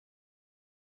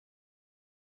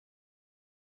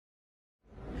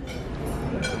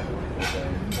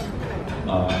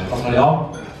Dr.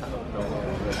 Liao,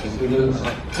 students,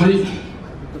 please,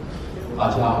 大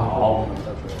家好。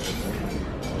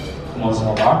Comment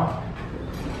ça va?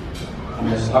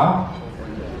 Comment ça?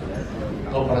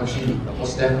 Добрый день,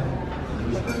 Остер.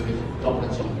 Добрый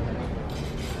день.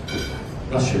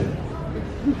 Russia.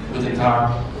 Guten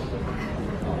Tag.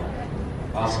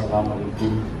 Assalamu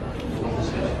alaikum.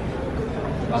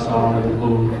 Assalamu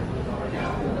alaikum.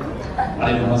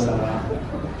 Alaikum assalam.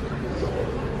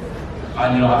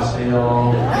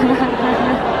 안녕하세요.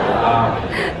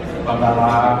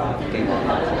 Bambara.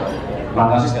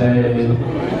 Namaste.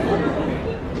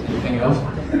 Anything else?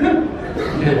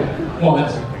 Okay, more or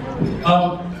less.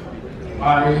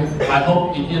 I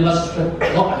hope it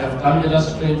illustrates what I have done.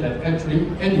 Illustrate that actually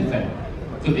anything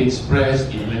could be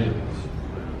expressed in many ways.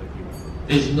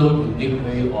 There's no unique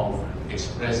way of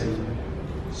expressing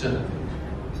certain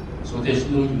things. So there's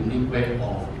no unique way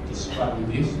of describing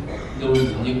this, no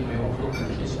unique way of looking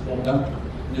at this problem,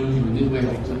 no unique way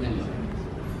of doing anything.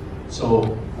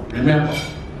 So remember,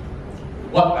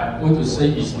 what I'm going to say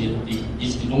is the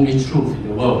only truth in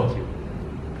the world.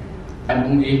 And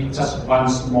only just one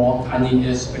small tiny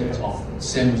aspect of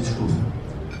semi-truth.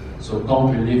 So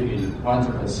don't believe in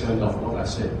 100% of what I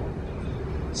said.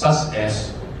 Such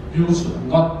as you should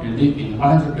not believe in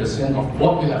 100% of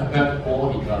what you have heard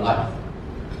all in your life.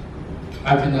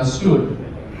 I can assure you,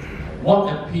 what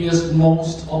appears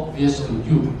most obvious to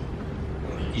you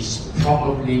is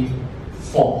probably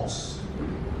false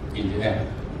in the end.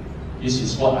 This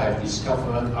is what I have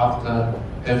discovered after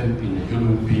having been a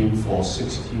human being for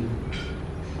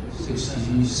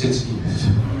 66 years.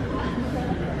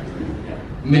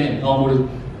 Men normally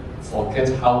forget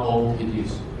how old it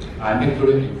is. I'm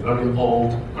actually a very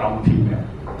old, grumpy man.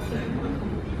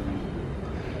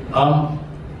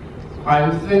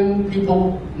 I think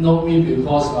people know me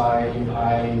because I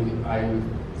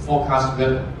forecast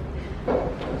weather.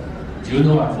 Do you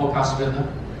know I forecast weather?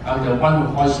 I'm the one who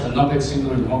hoists the number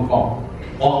signal in Hong Kong,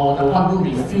 or the one who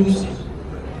refuses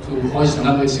to hoist the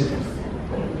number signal.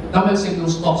 Number signal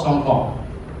stops Hong Kong.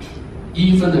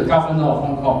 Even the governor of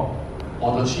Hong Kong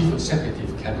or the chief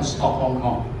executive cannot stop Hong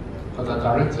Kong. But the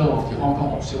director of the Hong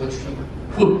Kong Observatory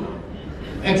could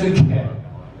actually can.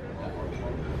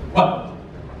 But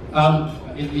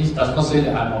it does not say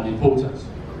that I'm omnipotent.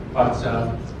 But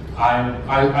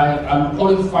I'm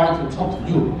qualified to talk to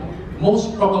you,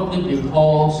 most probably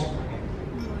because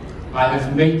I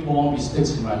have made more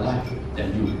mistakes in my life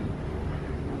than you.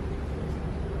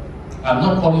 I'm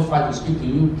not qualified to speak to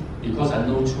you because I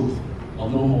know truth or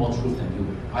know more truth than you.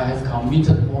 I have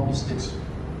committed more mistakes.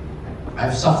 I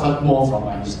have suffered more from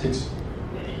my mistakes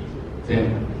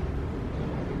than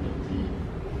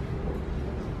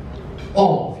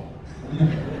all of you.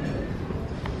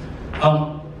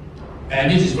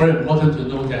 And it is very important to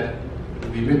know that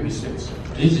we make mistakes.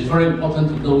 It is very important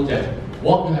to know that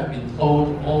what you have been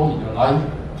told all in your life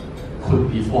could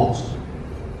be false.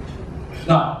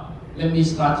 Now, let me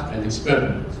start an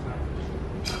experiment.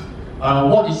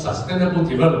 What is sustainable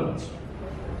development?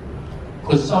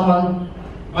 Could someone,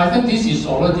 I think this is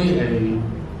already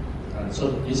it's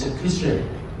a cliche.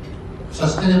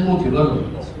 Sustainable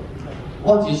development.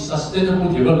 What is sustainable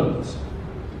development?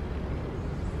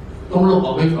 Don't look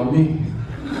away from me.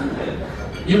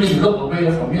 Even if you look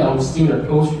away from me, I will still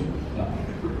approach you.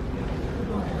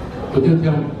 Could you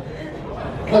tell me,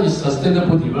 what is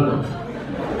sustainable development?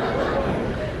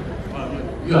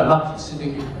 You are lucky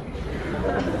sitting here.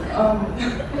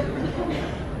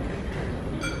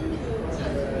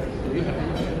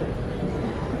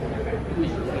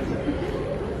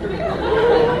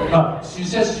 She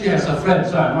says she has a friend,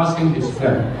 so I'm asking his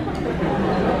friend.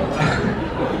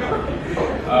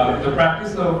 The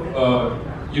practice of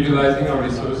utilizing our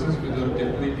resources without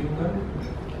depleting them.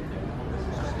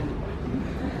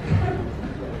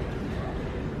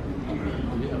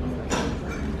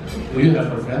 Do you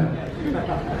have a friend?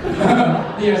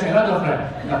 He has another friend.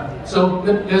 So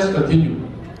let's continue.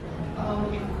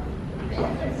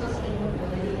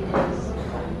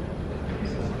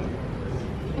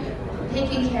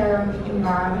 Taking care of the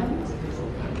environment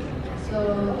so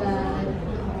that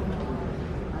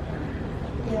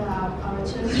our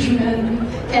children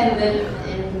can live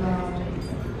in a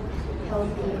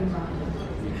healthy environment.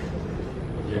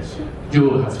 Yes, you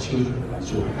will have children.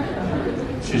 So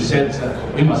she said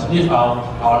we must live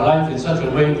our life in such a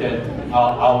way that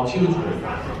our children,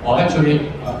 or actually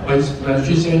when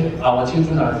she said our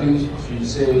children, I think she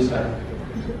says that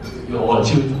your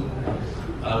children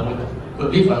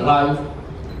could live a life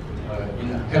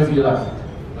in a healthy life,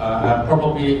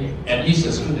 probably at least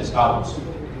as good as ours.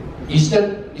 Is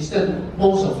that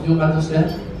most of you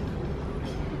understand?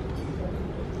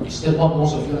 Is that what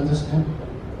most of you understand?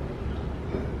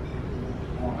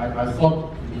 Oh, I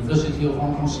thought University of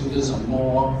Hong Kong students are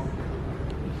more.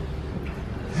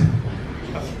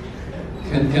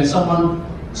 Can someone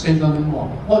say something more?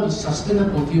 What is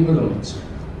sustainable development?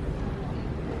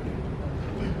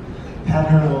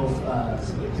 Pattern of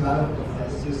development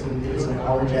that suits the needs of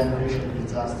our generation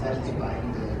without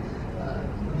satisfying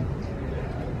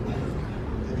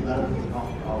the development of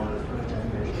our further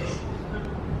generations.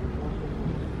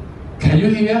 Can you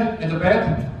hear at the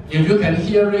back? If you can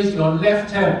hear, raise your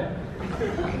left hand.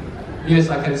 Yes,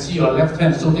 I can see your left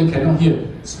hand, so they cannot hear.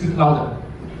 Speak louder.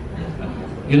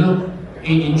 You know,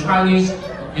 in Chinese,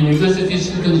 university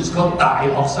student is called 大學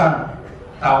生.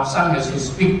 大學生 has to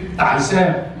speak 大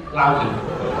聲 loudly.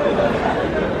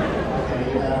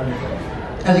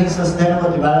 I think sustainable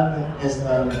development is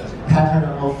a pattern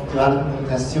of development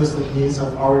that suits the needs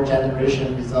of our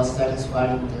generation without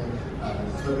satisfying the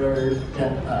further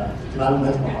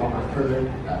development of our further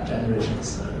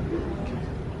generations.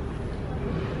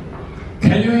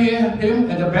 Can you hear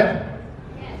him at the back?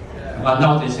 Yes.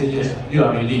 Now they say yes, you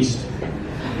are released.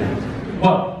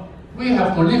 Well, we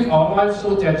have to live our life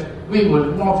so that we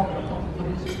will not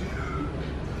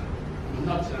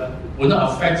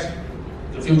affect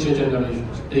the future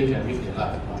generations. They can live their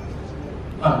life.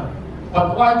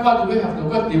 But why do we have the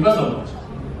word development?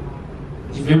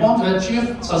 If we want to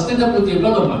achieve sustainable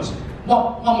development,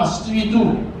 what must we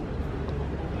do?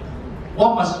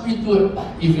 What must we do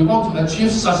if we want to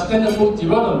achieve sustainable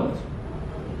development?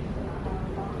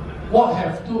 What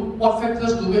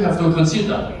factors do we have to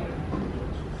consider?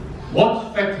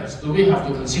 What factors do we have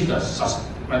to consider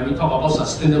when we talk about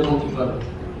sustainable development?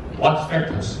 What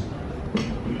factors?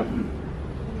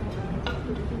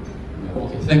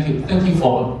 Okay, thank you. Thank you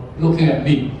for looking at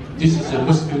me. This is a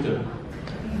good student.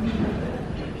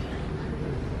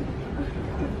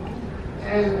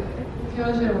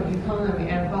 Social, economy,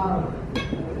 environment.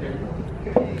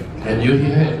 Can you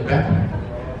hear at the back?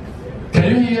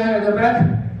 Can you hear at the back?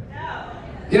 No.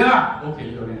 Yeah. Okay,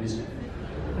 you're released.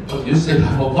 What you say? I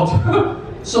forgot.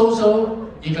 Social,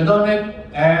 economic,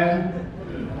 and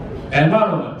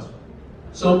environment.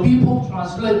 So people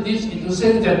translate this into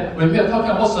saying that when we are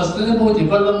talking about sustainable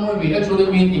development, we actually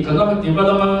mean economic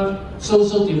development,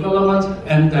 social development,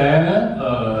 and then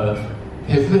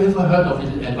have you ever heard of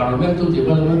environmental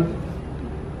development?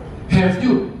 Have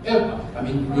you ever? I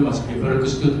mean, you must be a very good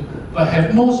student. But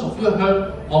have most of you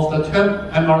heard of the term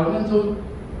environmental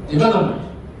development?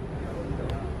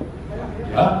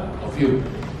 Yeah, a few.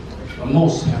 But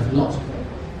most have not.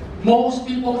 Most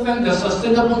people think that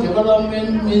sustainable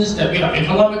development means that we have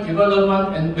economic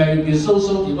development and maybe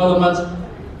social development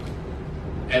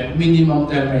at minimum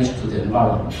damage to the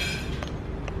environment.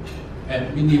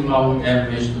 At minimum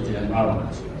damage to the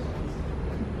environment.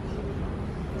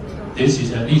 This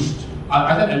is at least,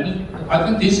 I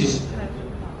think this is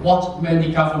what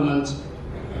many governments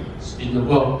in the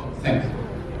world think.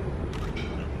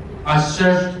 I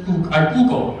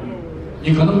Google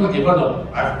economic development,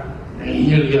 I have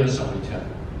millions of return.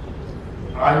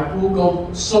 I Google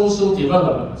social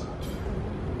development,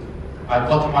 I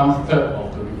got 1/3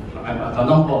 of the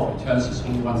number of returns is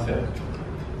only 1/3.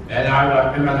 And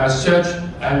when I search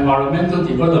environmental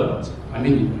development, I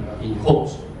mean in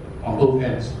quotes, on both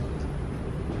ends.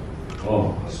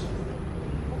 Oh,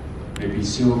 maybe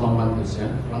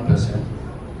 0.1%, 1%.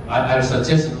 I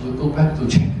suggest you go back to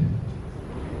check.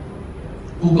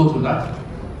 Google tonight.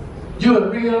 You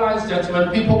will realize that when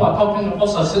people are talking about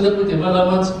sustainable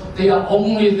development, they are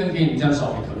only thinking in terms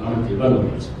of economic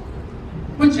development,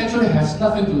 which actually has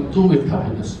nothing to do with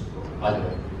happiness, by the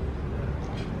way.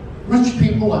 Rich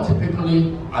people are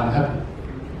typically unhappy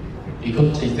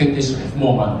because they think they have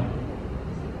more money.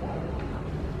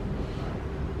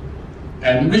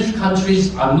 And rich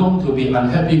countries are known to be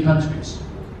unhappy countries.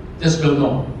 That's well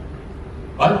known.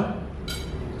 Right?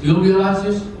 Do you realize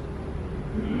this?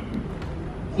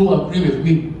 Who agree with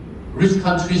me? Rich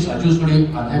countries are usually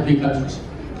unhappy countries.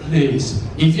 Please,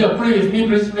 if you agree with me,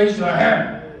 please raise your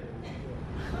hand.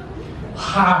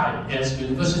 Hi, as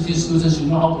university students, you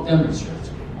know how to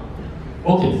demonstrate.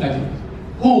 Okay, thank you.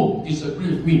 Who disagree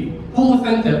with me? Who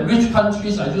think that rich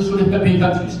countries are usually happy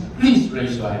countries? Please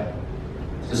raise your hand.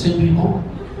 The same people?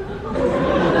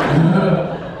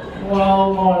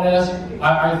 Well, more or less,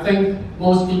 I think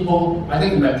most people, I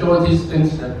think the majority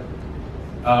thinks that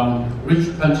rich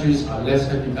countries are less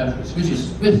happy countries, which has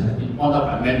been pointed out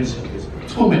by many surveys,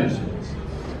 too many surveys.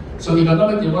 So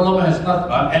economic development has not,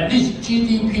 at least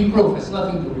GDP growth has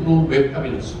nothing to do with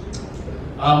happiness.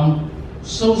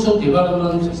 Social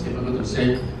development is difficult to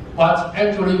say, but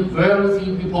actually very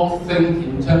few people think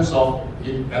in terms of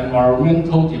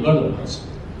environmental developments,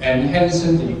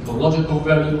 enhancing the ecological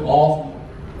value of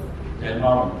the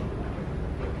environment.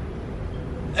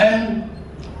 And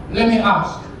let me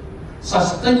ask,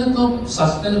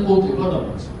 sustainable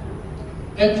development,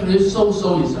 actually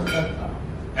social is a factor,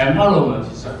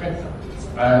 environment is a factor,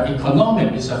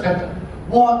 economic is a factor.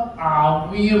 What are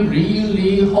we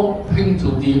really hoping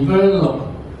to develop?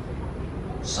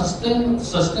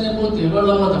 Sustainable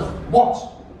development of what?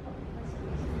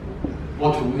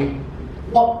 What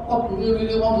do we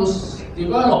really want to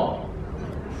develop?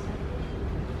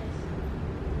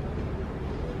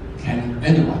 Can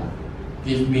anyone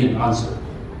give me an answer?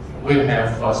 We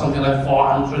have something like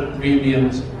 400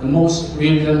 million, the most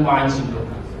brilliant minds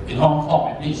in Hong Kong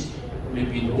at least,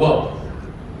 maybe in the world.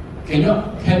 Can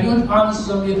you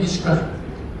answer me this question?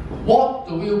 What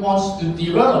do we want to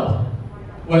develop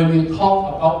when we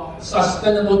talk about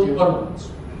sustainable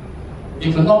development?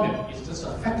 Economic is just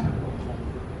a factor.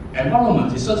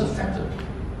 Environment is just a factor.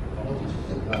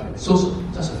 Social,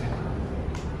 just a factor.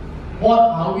 What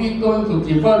are we going to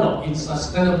develop in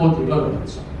sustainable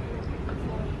development?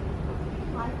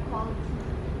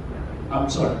 I'm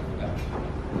sorry.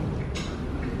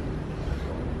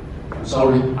 I'm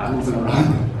sorry, I'm moving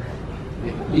around.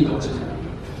 Living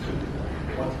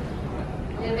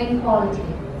quality.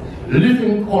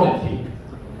 Living quality.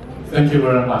 Thank you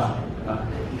very much.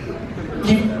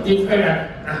 Give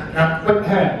a quick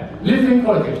hand. Living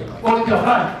quality. Quality of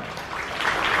life.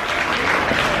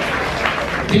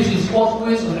 This is what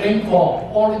we should aim for.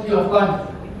 Quality of life.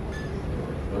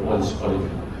 But what is quality?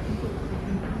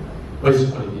 What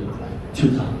is quality of life?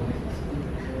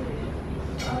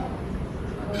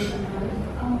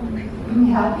 Being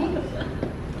happy.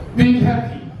 Being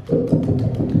happy.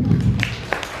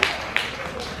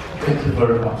 Thank you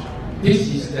very much. This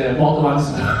is the model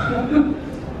answer.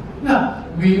 Now,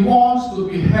 we want to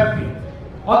be happy.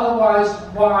 Otherwise,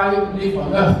 why live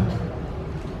on earth?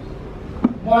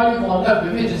 Why live on earth?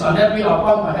 If it is unhappy,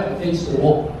 I have to face the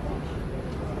war.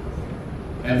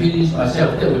 And finish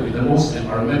myself, that will be the most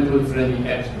environmentally friendly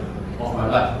act of my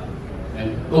life.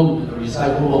 And go to the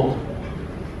recycle mode.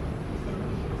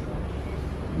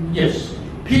 Yes,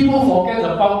 people forget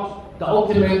about the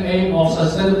ultimate aim of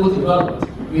sustainable development.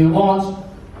 We want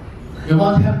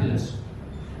happiness.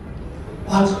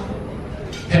 But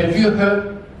have you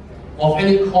heard of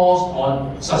any course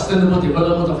on sustainable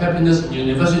development of happiness in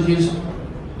universities?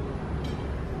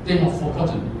 They have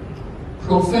forgotten.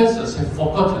 Professors have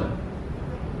forgotten.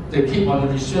 They keep on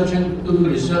doing research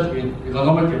in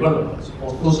economic development or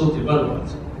social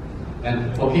development.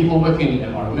 And for people working in the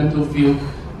environmental field,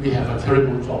 we have a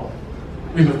terrible job.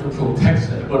 We have to protect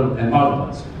the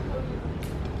environment.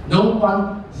 No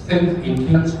one thinks in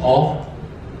terms of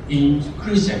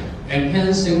increasing,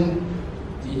 enhancing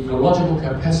the ecological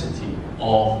capacity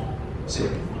of, say,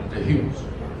 the hills.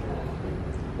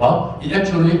 Well, it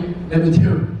actually, let me tell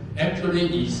you,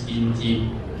 actually is in the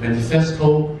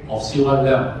manifesto of Sylvan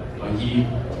Lam when he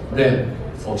ran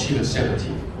for chief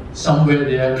executive. Somewhere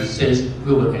there it says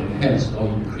we will enhance or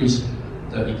increase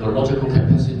the ecological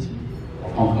capacity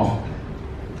of Hong Kong.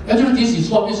 Actually, this is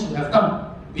what we should have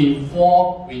done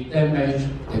before we damage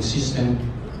the existing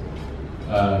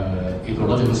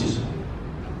ecological system.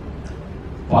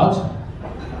 But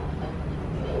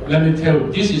let me tell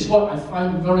you, this is what I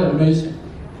find very amazing.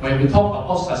 When we talk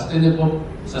about sustainable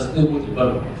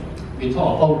development, we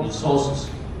talk about resources.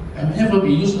 And whenever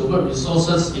we use the word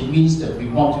resources, it means that we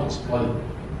want to exploit it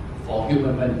for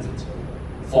human benefit,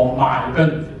 for my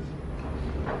benefit.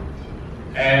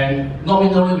 And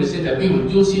nominally we say that we will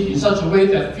use it in such a way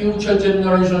that future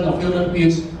generation of human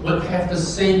beings will have the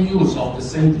same use of the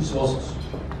same resources.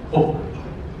 Hopefully.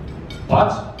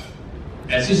 But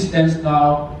as it stands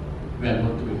now, we are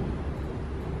not doing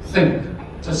it. Think.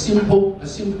 It's a simple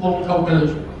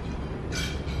calculation.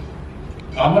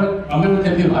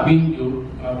 American people, I mean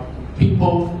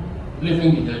people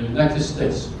living in the United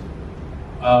States,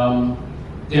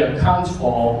 they account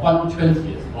for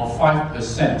 1/20 or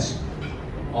 5%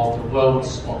 of the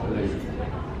world's population.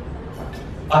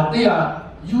 But they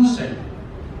are using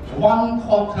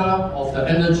 1/4 of the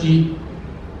energy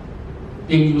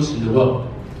being used in the world.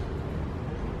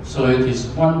 So it is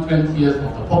 1/20 of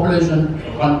the population,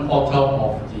 1/4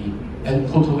 of the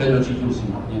total energy used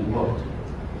in the world.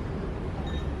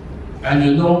 And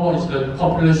you know what is the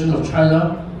population of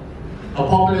China? The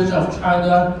population of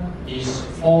China is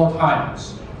 4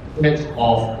 times that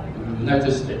of the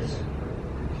United States.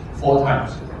 4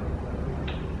 times.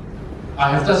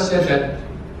 I have just said that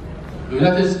the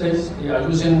United States, they are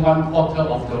using 1/4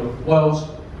 of the world's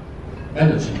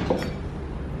energy.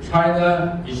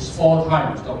 China is 4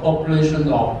 times the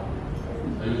population of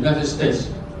the United States,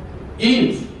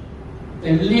 if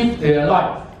they live their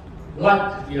life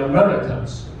like the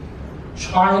Americans,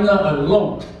 China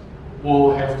alone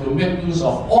will have to make use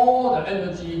of all the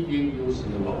energy being used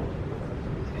in the world.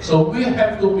 So we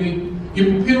have to be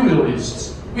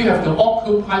imperialists. We have to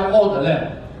occupy all the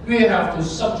land. We have to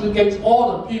subjugate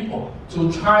all the people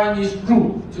to Chinese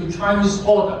rule, to Chinese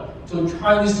order, to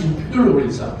Chinese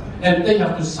imperialism. And they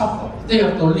have to suffer. They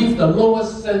have to live the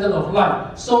lowest standard of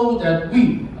life so that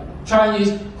we,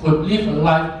 Chinese, could live a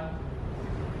life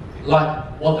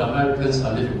like what the Americans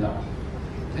are living now.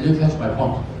 Can you catch my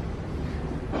point?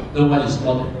 No one is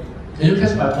nodding. Can you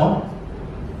catch my point?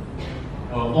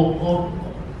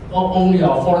 Only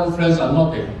our foreign friends are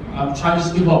nodding.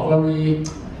 Chinese people are very,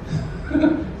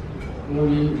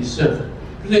 very reserved.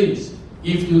 Please,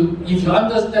 if you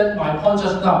understand my point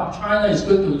just now, China is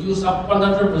going to use up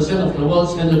 100% of the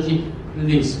world's energy.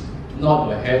 Please, nod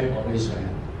your head or raise your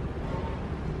hand.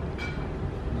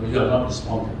 No, you are not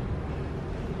responding.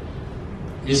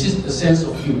 Is it the sense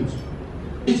of humor?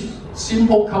 This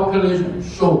simple calculation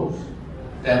shows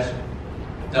that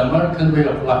the American way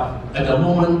of life, at the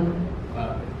moment,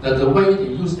 that the way they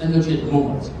use energy at the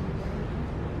moment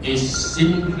is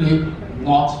simply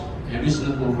not a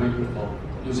reasonable way of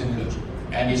using energy.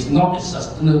 And it's not a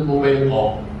sustainable way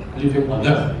of living on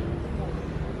Earth.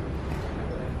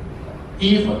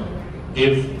 Even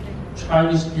if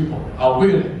Chinese people are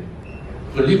willing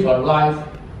to live a life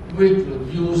which would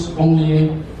use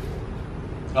only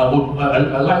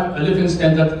a living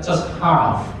standard just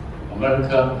half,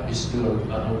 America is still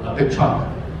a big chunk.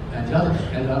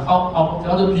 And how about the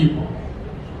other people?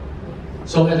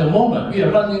 So at the moment, we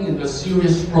are running into a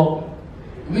serious problem.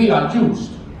 We are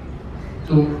used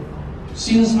to,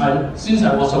 since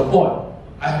I was a boy,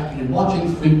 I have been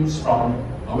watching films from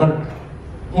America,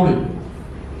 Hollywood.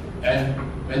 And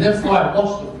whenever I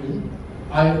watch the film,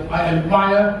 I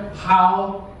admire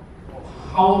how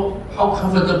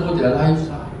comfortable their lives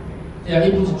are. They are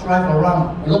able to drive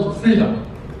around, a lot of freedom.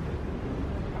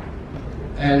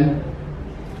 And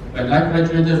when I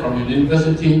graduated from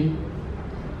university,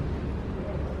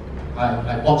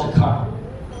 I bought a car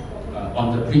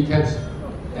on the pretext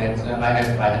that I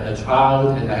had a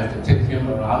child and I have to take him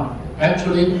around.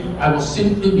 Actually, I was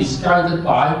simply misguided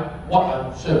by what I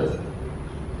observed.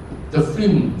 The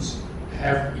films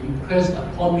have impressed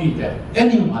upon me that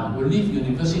anyone will leave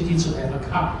university to have a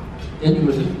car. Then you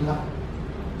will live life.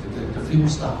 The film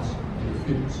starts in the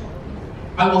films.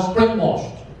 I was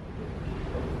brainwashed.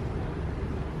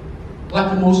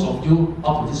 Like most of you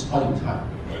up to this point in time.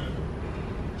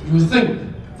 You think,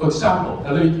 for example,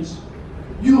 the ladies,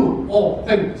 you all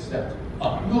think that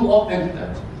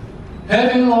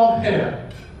having long hair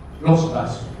looks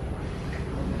nice.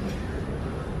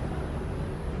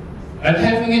 And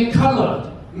having it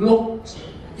colored looks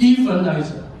even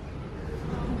nicer.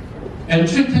 And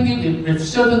treating it with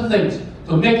certain things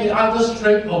to make it either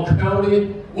straight or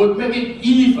curly would make it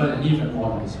even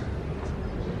more nicer.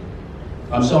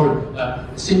 I'm sorry,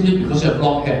 simply because you have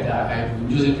long hair, I'm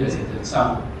using it as an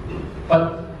example.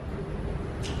 But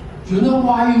do you know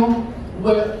why you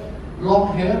wear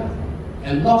long hair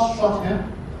and not short hair?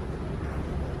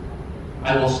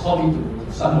 I was talking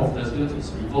to some of the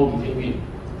students before we came in.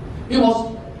 It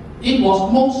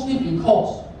was mostly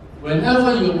because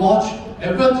whenever you watch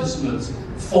advertisements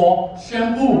for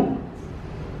shampoo,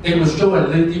 they will show a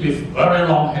lady with very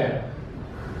long hair.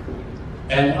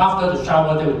 And after the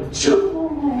shower, they will shoo,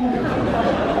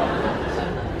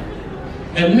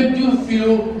 and make you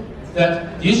feel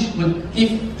that this would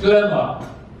give glamour,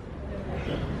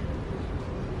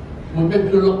 would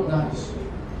make you look nice.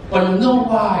 But you know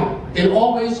why they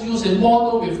always use a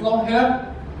model with long hair?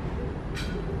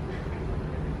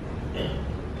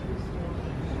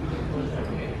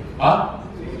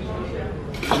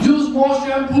 Use more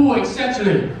shampoo,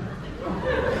 exactly.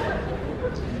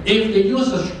 If they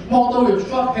use a model with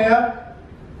short hair,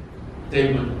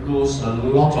 they would lose a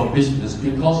lot of business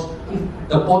because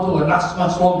the bottle will last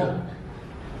much longer.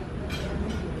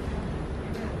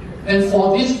 And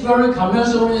for this very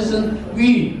commercial reason,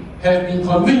 we have been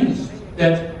convinced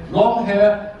that long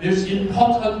hair is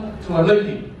important to a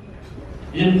lady,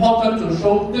 important to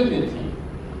show dignity,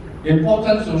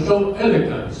 important to show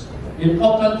elegance,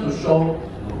 important to show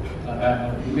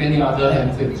many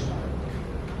other things.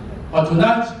 But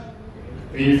tonight,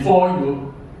 before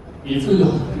you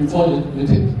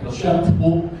take your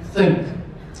shampoo, think,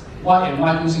 why am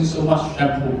I using so much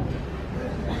shampoo?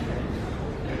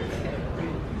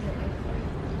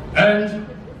 And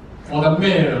for the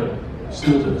male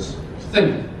students,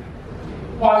 think,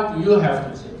 why do you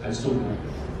have to consume?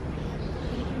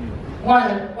 Why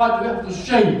do you have to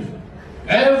shave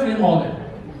every morning,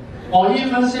 or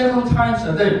even several times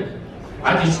a day.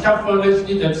 I discovered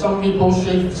lately that some people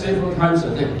shave several times a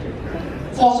day.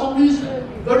 For some reason,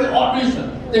 very odd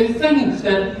reason, they think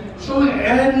that showing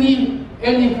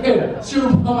any hair, zero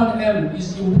permanent M,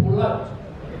 is impolite.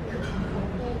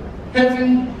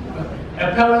 Having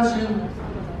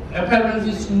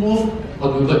apparently smooth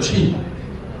or with a chin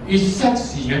is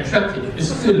sexy, attractive, it's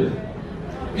silly.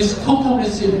 It's totally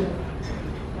silly.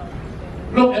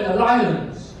 Look at the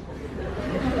lions.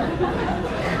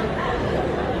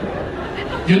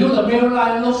 You know the male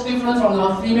lion looks different from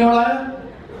the female lion?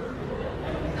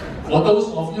 For those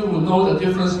of you who know the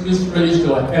difference, please raise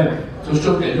your hand to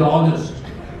show that you're honest.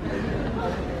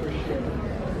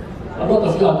 A lot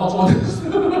of you are not honest.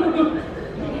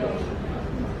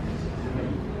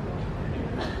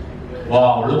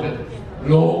 Wow, look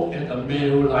at the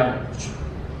male lion.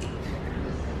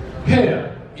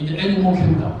 Hair in the animal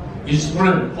kingdom is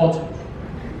very important.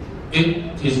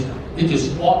 It is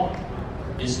what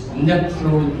is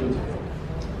naturally beautiful.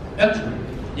 Actually,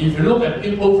 if you look at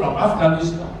people from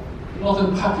Afghanistan,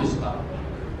 northern Pakistan,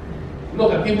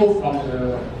 look at people from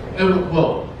the Arab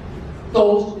world,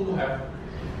 those who have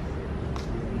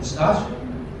mustache,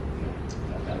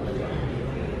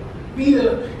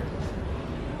 beard,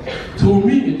 to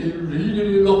me, they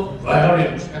really look very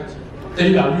attractive.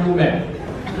 They are real men.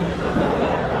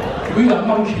 We are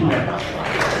monkey men.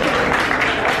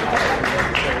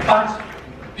 But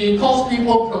because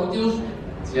people produce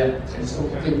the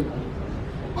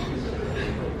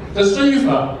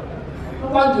shaver,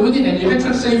 why do you need an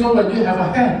electric shaver when you have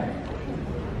a hand?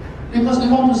 Because they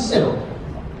want to sell.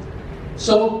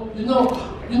 So you know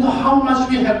how much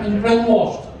we have been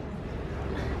brainwashed.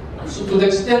 So to the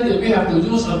extent that we have to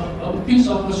use a piece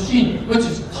of machine which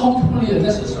is totally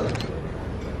unnecessary.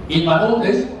 In my old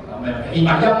days, in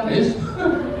my young days,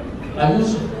 I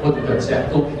used what you can say,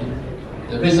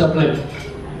 the razor blade.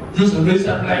 Use the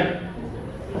razor blade.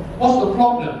 What's the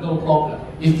problem? No problem.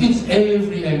 It fits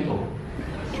every angle.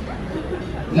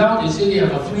 Now they say they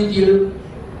have a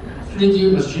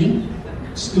 3D machine.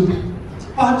 Stupid.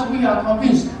 But we are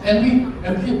convinced, and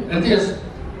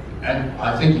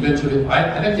I think eventually,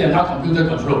 I think they are not computer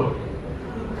controlled.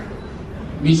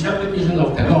 Misapplication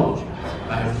of technology.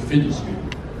 I have to finish.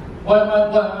 What am I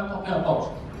talking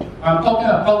about? I'm talking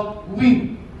about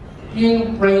we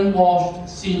being brainwashed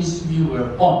since we were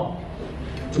born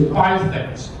to buy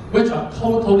things which are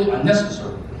totally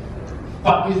unnecessary.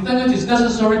 But we think it is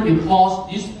necessary because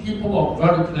these people are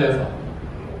very clever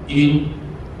in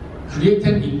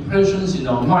creating impressions in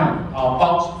our mind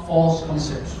about false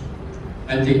concepts.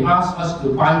 And they ask us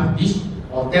to buy this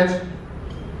or that,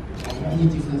 or many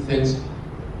different things,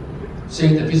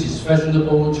 saying that this is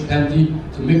fashionable, trendy,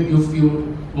 to make you feel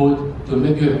good, to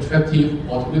make you attractive,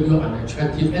 or to make you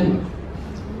unattractive anyway.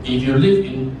 If you live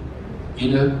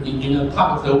in a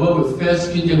part of the world with fair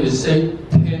skin, they will say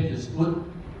tan is good.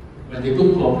 When they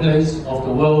go to a place of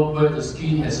the world where the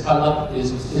skin has color, they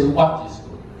will say white is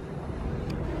good.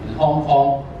 In Hong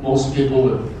Kong, most people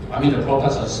will, the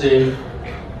products are saying,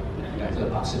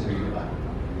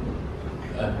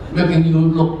 making you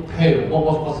look pale.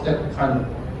 What's that kind of?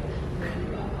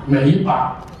 美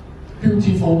白,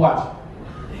 beautiful white.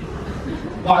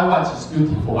 Why white is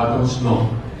beautiful? I don't know.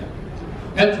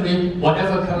 Actually,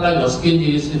 whatever color your skin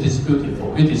is, it is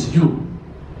beautiful. It is you.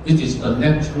 It is the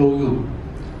natural you.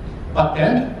 But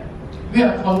then, we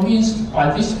are convinced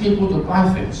by these people to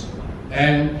buy things.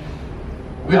 And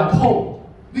we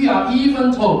are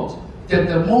even told that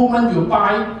the moment you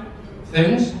buy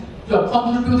things, you are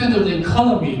contributing to the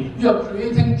economy, you are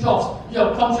creating jobs, you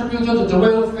are contributing to the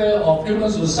welfare of human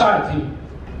society.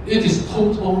 It is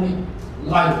totally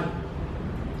life.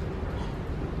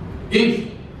 If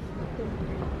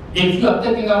you are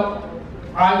taking out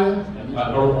iron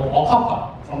or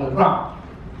copper from the ground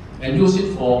and use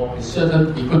it for a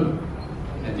certain equipment,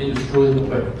 and then you throw it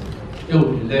away, there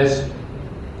will be less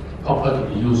copper to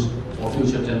be used for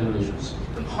future generations.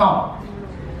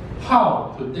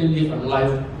 How could they live a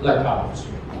life like ours?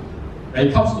 When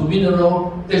it comes to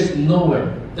mineral, there's no way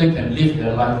they can live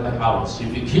their life like ours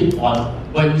if we keep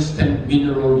on wasting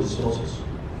mineral resources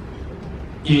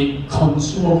in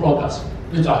consumer products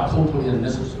which are totally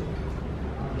unnecessary.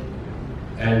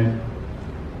 And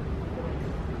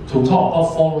to talk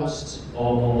about forests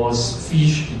or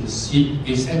fish in the sea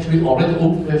is actually already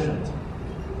old-fashioned.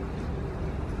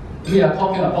 We are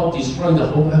talking about destroying the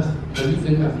whole earth, the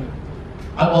living earth.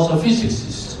 I was a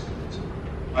physicist.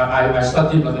 I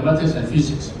studied mathematics and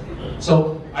physics.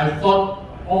 So I thought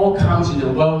all counts in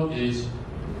the world is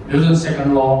Newton's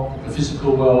second law, the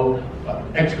physical world, but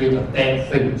actually the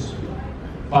dead things.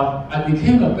 But I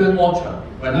became a bird watcher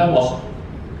when I was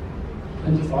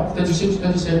 25, 36,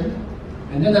 37.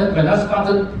 And then when I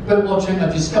started bird watching, I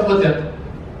discovered that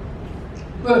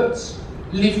birds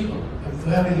live a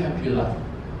very happy life,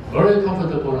 very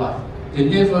comfortable life. They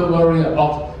never worry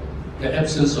about the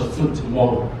absence of food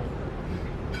tomorrow.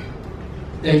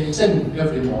 They sing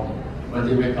every morning when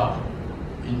they wake up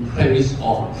in praise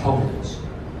of providence.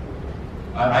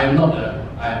 I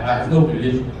have no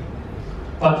religion.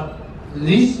 But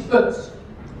these birds,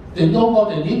 they know what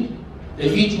they need. They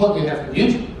eat what they have to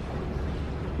eat.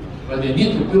 When they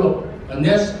need to build a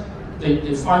nest,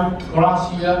 they find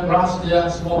grass here, grass there,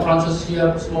 small branches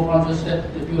here, small branches there.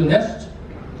 They build a nest.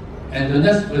 And the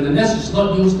nest, when the nest is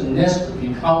not used, the nest will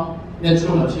become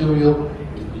natural material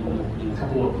in a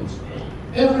couple of years.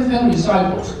 Everything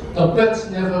recycles. The birds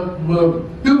never worry.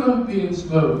 Human beings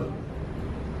worry.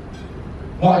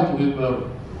 Why do we worry?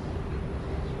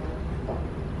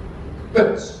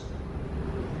 Birds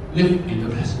live in the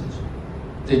present.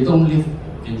 They don't live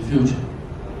in the future.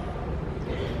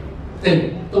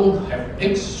 They don't have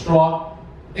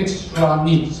extra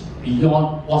needs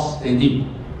beyond what they need.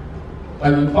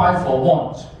 When we buy for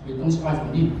want, we don't buy for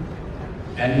need.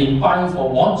 And in buying for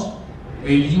want,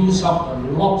 we use up a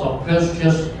lot of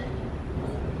precious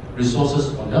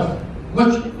resources on Earth,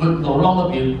 which would no longer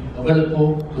be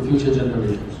available to future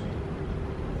generations.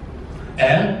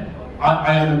 And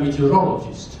I am a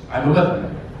meteorologist. I'm a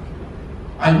weatherman.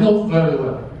 I know very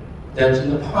well that in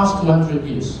the past 200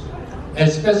 years,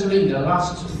 especially in the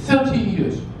last 30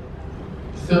 years,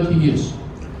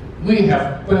 we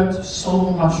have burnt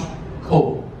so much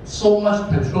coal, so much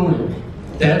petroleum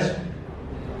that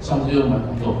some of you might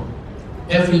not know.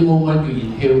 Every moment you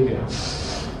inhale air,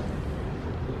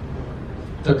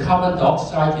 the carbon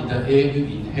dioxide in the air you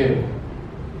inhale,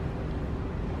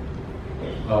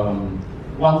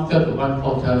 1/3 to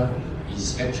 1/4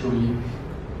 is actually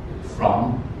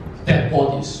from dead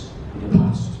bodies in the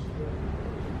past.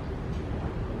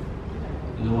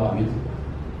 You know what I mean?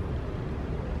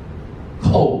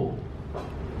 Coal.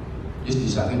 This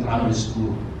is, I think, primary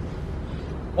school.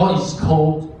 What is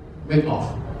coal made of?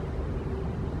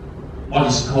 What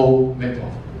is coal made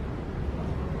of?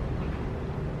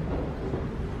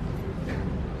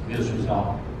 没有学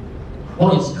校。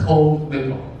What is coal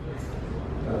made of?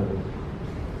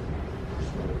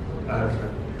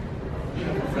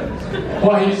 不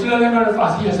好意思 never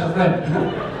fast as a friend.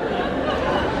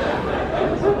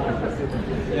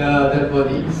 Yeah, dead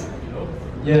bodies.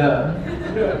 Yeah.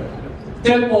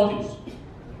 Dead bodies.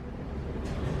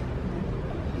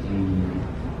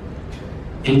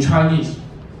 In Chinese,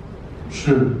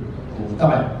 是古代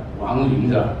亡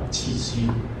靈嘅氣息，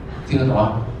聽得懂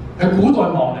啊？係古代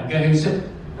亡靈嘅氣息，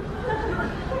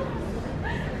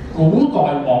古代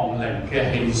亡靈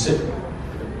嘅氣息。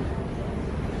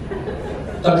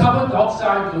The carbon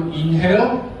dioxide you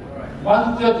inhale,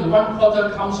 1/3 to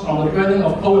 1/4 comes from the burning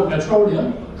of coal and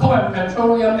petroleum. Coal and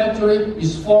petroleum actually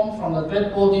is formed from the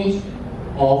dead bodies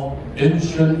of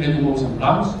ancient animals and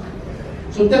plants.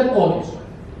 So dead bodies.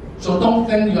 So don't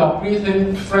think you are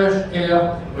breathing fresh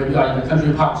air when you are in the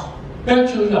country parks.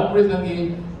 Actually, you are breathing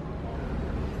in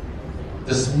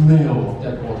the smell of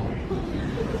that body.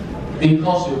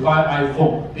 Because you buy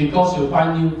iPhone, because you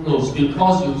buy new clothes,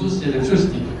 because you use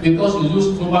electricity, because you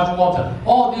use too much water.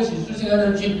 All this is using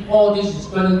energy, all this is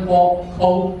burning all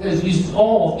coal,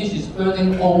 all of this is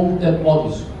burning all dead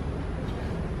bodies.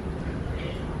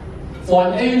 For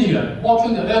an alien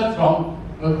watching the Earth from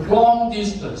a long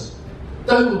distance,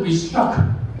 they will be struck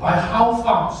by how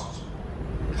fast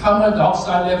carbon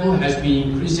dioxide level has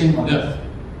been increasing on Earth.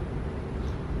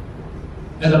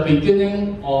 At the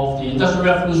beginning of the Industrial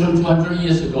Revolution 200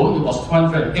 years ago, it was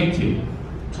 280.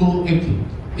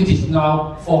 It is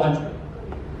now 400.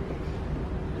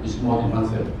 It's more than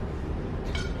 1/3.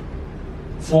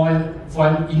 For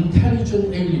an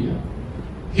intelligent alien,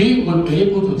 he would be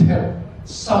able to tell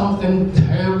something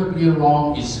terribly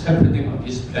wrong is happening on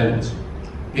this planet.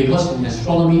 Because in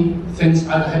astronomy, things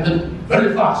either happen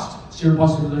very fast,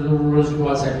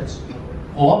 0.01 seconds,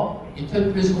 or it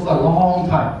takes place over a long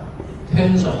time,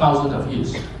 tens of thousands of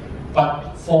years.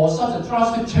 But for such a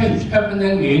drastic change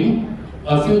happening in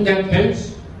a few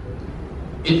decades,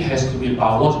 it has to be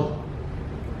biological.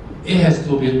 It has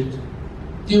to be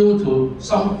due to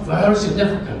some very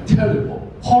significant, terrible,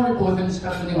 horrible things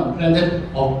happening on the planet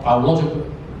of biological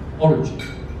origin.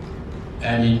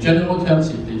 And in general terms,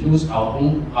 if they use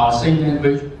our same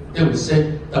language, they will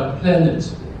say the planet,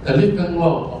 the living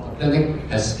world of the planet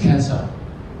has cancer.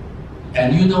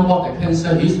 And you know what the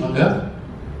cancer is on Earth?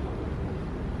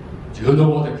 Do you know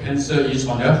what the cancer is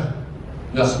on Earth?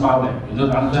 You're smiling. You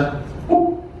don't understand?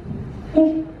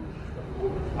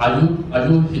 Are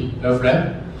you his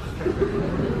girlfriend?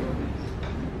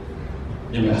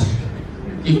 Yes.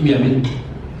 Give me a minute.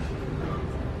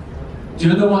 Do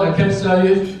you know what a cancer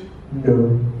is?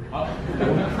 No.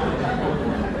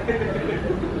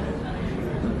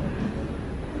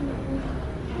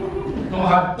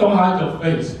 Don't hide your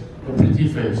face, your pretty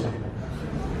face.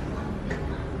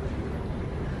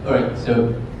 Alright,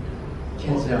 so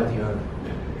cancer of the earth.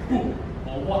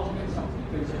 Or what makes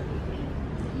something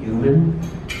Human?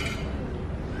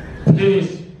 Please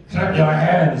clap your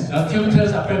hands.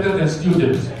 Tutors are better than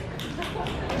students.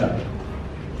 Yeah.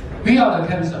 We are the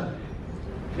cancer.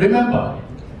 Remember,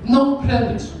 no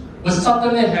planet will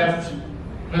suddenly have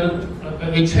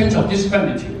a change of this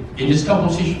magnitude in its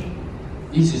composition.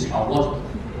 This is our logic.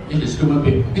 It is human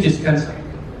being. It is cancer.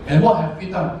 And what have we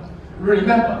done?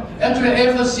 Remember, actually,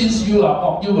 ever since you were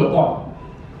born,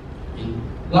 in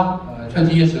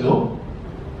 20 years ago,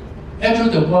 actually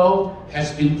the world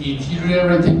has been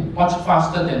deteriorating much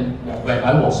faster than when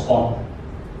I was born.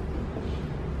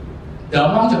 The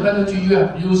amount of energy you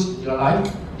have used in your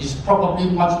life is probably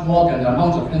much more than the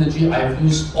amount of energy I have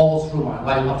used all through my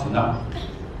life up to now,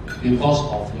 because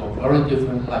of your very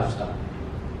different lifestyle.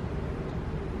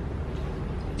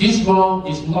 This world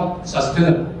is not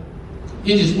sustainable.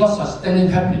 It is not sustaining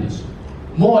happiness.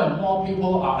 More and more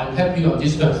people are unhappy on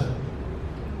this earth.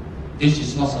 This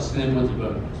is not sustainable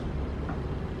development.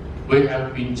 We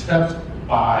have been trapped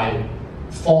by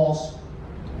false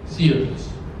theories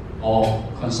or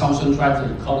consumption drives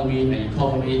the economy, and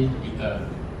economy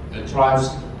drives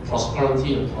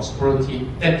prosperity, and prosperity,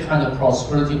 that kind of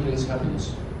prosperity brings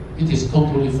happiness. It is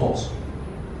totally false.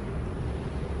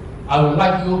 I would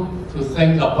like you to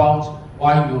think about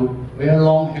why you wear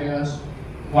long hairs,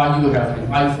 why you have an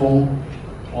iPhone,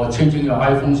 or changing your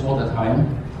iPhones all the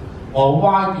time, or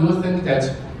why do you think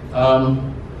that,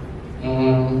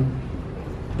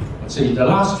 let's say, in the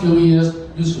last few years,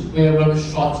 you should wear very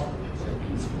short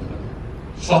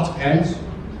pants.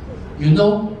 You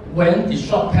know, when the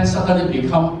short pants suddenly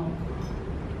became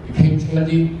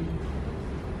trendy,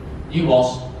 it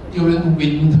was during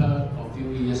winter a few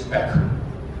years back.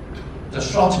 The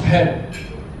short pants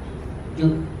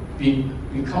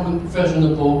becoming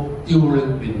fashionable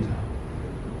during winter.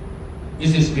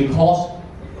 This is because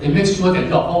they make sure that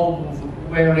you're all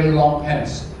wearing long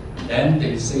pants. Then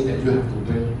they say that you have to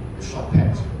wear short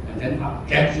pants. And then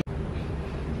get you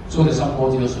so that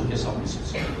somebody else will get some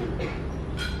business.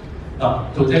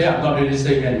 Now, today I'm not really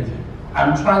saying anything.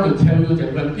 I'm trying to tell you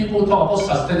that when people talk about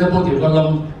sustainable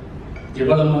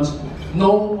development,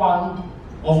 no one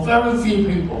or very few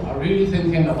people are really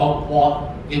thinking about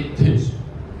what it is.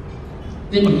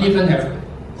 They may even have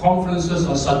conferences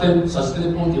on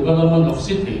sustainable development of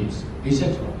cities,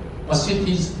 etc. But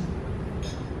cities,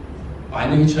 by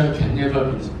nature, can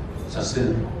never be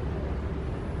sustainable.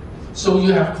 So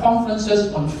you have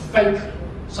conferences on fake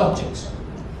subjects,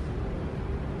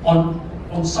 on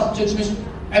subjects which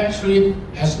actually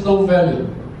has no value.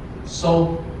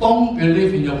 So don't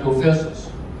believe in your professors.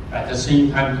 At the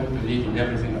same time, don't believe in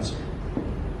everything else.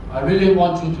 I really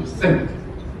want you to think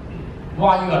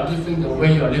why you are living the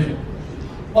way you are living.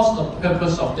 What's the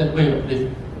purpose of that way of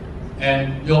living?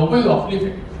 And your way of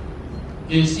living,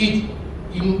 is it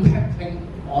impacting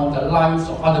on the lives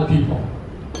of other people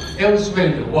elsewhere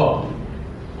in the world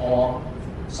or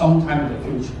sometime in the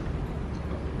future?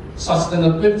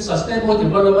 Sustainable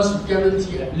development should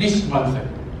guarantee at least one thing,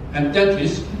 and that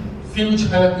is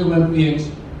future human beings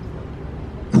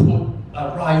could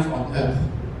arrive on Earth.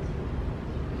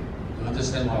 You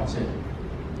understand what I'm saying?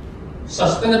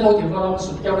 Sustainable development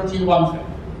should guarantee one thing: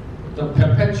 the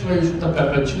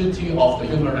perpetuity of the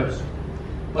human race.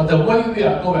 But the way we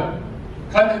are going,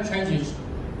 climate change is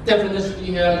definitely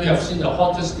here. You have seen the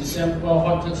hottest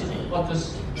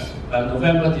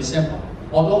November, December.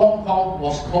 Although Hong Kong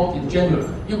was cold in January,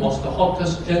 it was the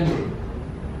hottest January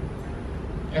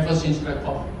ever since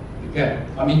record began.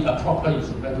 I mean, a proper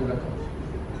instrumental record.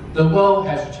 The world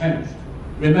has changed.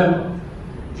 Remember,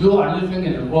 you are living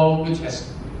in a world which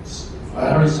has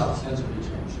very substantially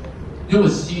changed. You will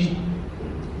see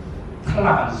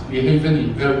plants behaving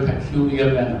in very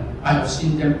peculiar manner. I have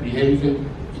seen them behaving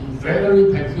in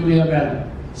very peculiar manner,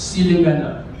 silly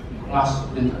manner, last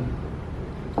winter.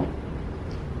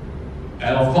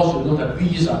 And of course, you know that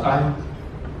bees are dying.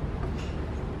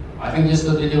 I think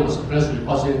yesterday there was a press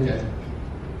report saying that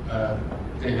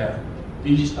they have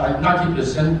bees dying,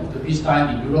 90% of the bees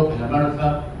dying in Europe and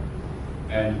America,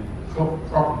 and crop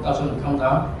production will come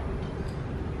down.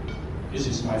 This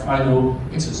is my final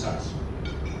exercise.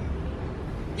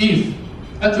 If,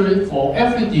 actually, for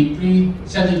every degree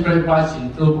centigrade rise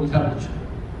in global temperature,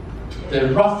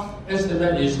 the rough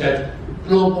estimate is that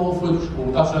global food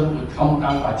production will come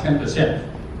down by 10%.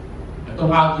 I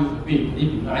don't argue with me,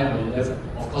 maybe 9 or 11,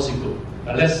 of course it could,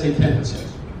 but let's say 10%.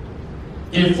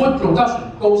 If food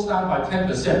production goes down by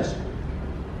 10%,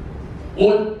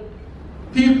 would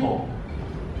people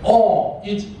all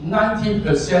eat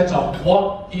 90% of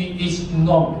what he eats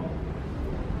normally,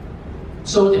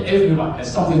 so that everyone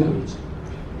has something to eat?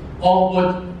 Or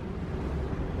would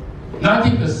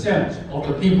 90% of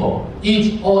the people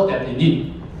eat all that they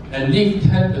need and leave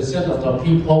 10% of the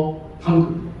people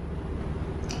hungry?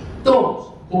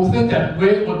 Those who think that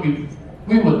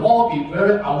we would all be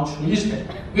very altruistic,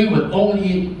 we would only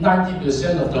eat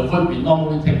 90% of the food we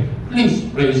normally take, please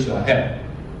raise your hand.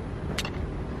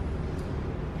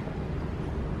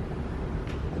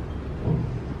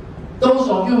 Those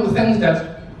of you who think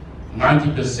that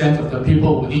 90% of the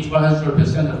people will eat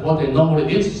 100% of what they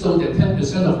normally eat, so that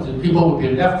 10% of the people will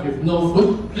be left with no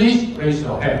food, please raise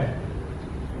your hand.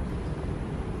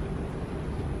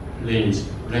 Please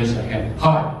raise your hand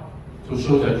high to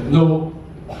show that you know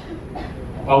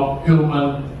about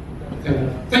human thinking.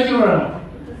 Thank you very much.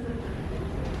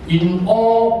 In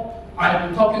all, I've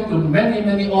been talking to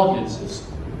many audiences,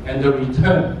 and the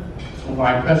return to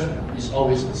my question is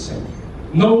always the same.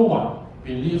 No one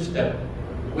believes that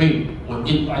we will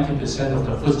eat 90% of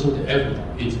the food so that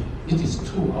everyone eats. It is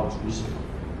too altruistic.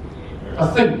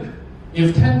 But think,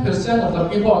 if 10% of the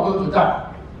people are going to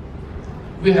die,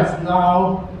 we have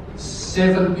now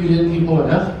 7 billion people on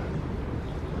Earth.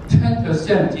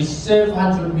 10% is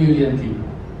 700 million people.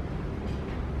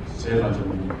 700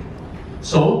 million people.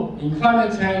 So, in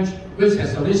climate change, which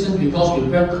has arisen because we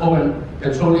burn coal and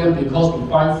petroleum, because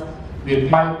we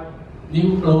buy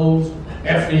new clothes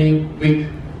every week,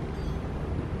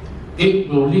 it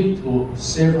will lead to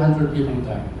 700 people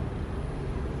dying.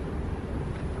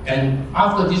 And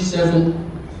after these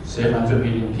 700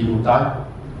 million people die,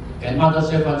 another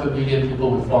 700 million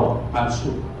people will follow, I'm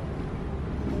sure.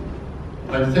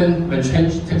 When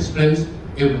change takes place,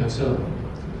 it will accelerate.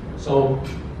 So,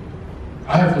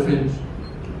 I have to finish.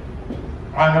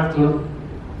 I have to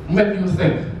make you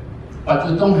think, but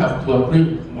you don't have to agree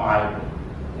with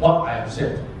what I have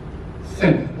said.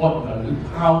 Think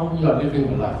how you are living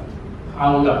your life,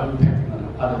 how you are impacting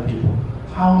on other people,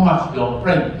 how much your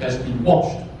brain has been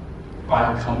washed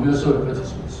by commercial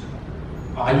advertisements.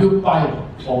 Are you buying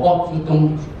for what you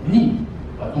don't need,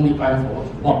 but only buying for what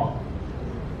you want?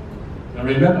 And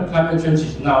remember, climate change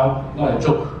is now not a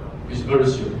joke, it's very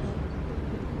serious.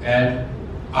 And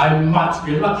I might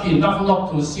be lucky enough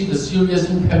not to see the serious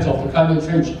impact of the climate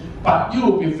change, but you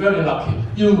will be very lucky,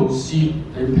 you will see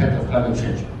the impact of climate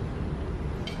change.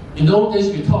 In those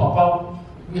days, we talk about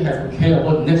we have to care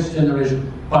about the next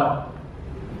generation, but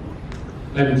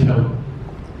let me tell you,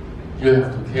 you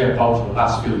have to care about your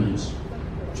last few years.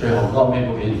 最後嗰個咩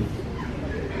都俾你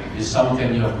is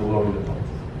something you have to worry about,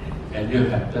 and you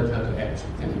have better to act.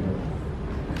 Thank you very much.